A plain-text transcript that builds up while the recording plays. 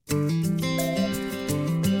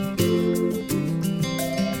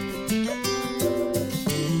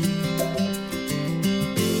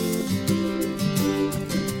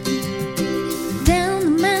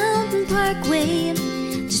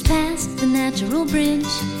Natural Bridge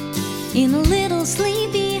in a little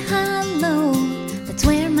sleepy hollow. That's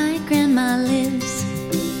where my grandma lives.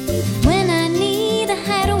 When I need a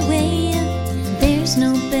hideaway, there's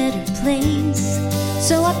no better place.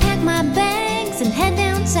 So I pack my bags and head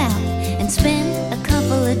down south and spend a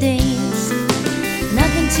couple of days.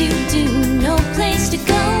 Nothing to do, no place to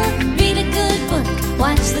go. Read a good book,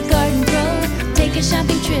 watch the garden grow. Take a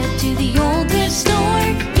shopping trip to the old thrift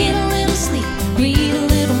store. Get a little sleep, read a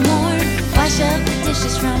little more. Wash up the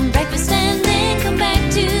dishes from breakfast and then come back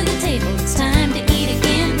to the table. It's time to eat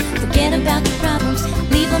again. Forget about your problems,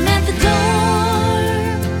 leave them at the door.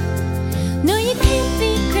 No, you can't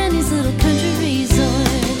beat Granny's little country resort.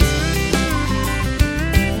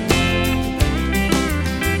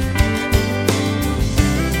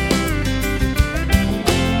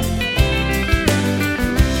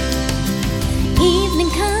 Evening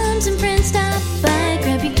comes and friends stop by.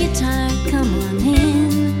 Grab your guitar, come on in.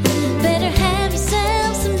 Better have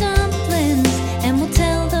yourself some dumplings and we'll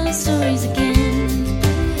tell those stories again.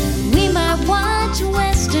 We might watch a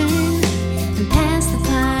western and pass the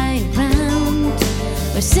pie around,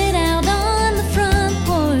 or sit out on the front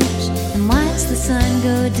porch and watch the sun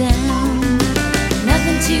go down.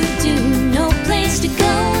 Nothing to do, no place to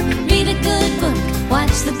go. Read a good book,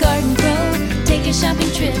 watch the garden grow. Take a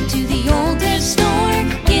shopping trip to the old thrift store.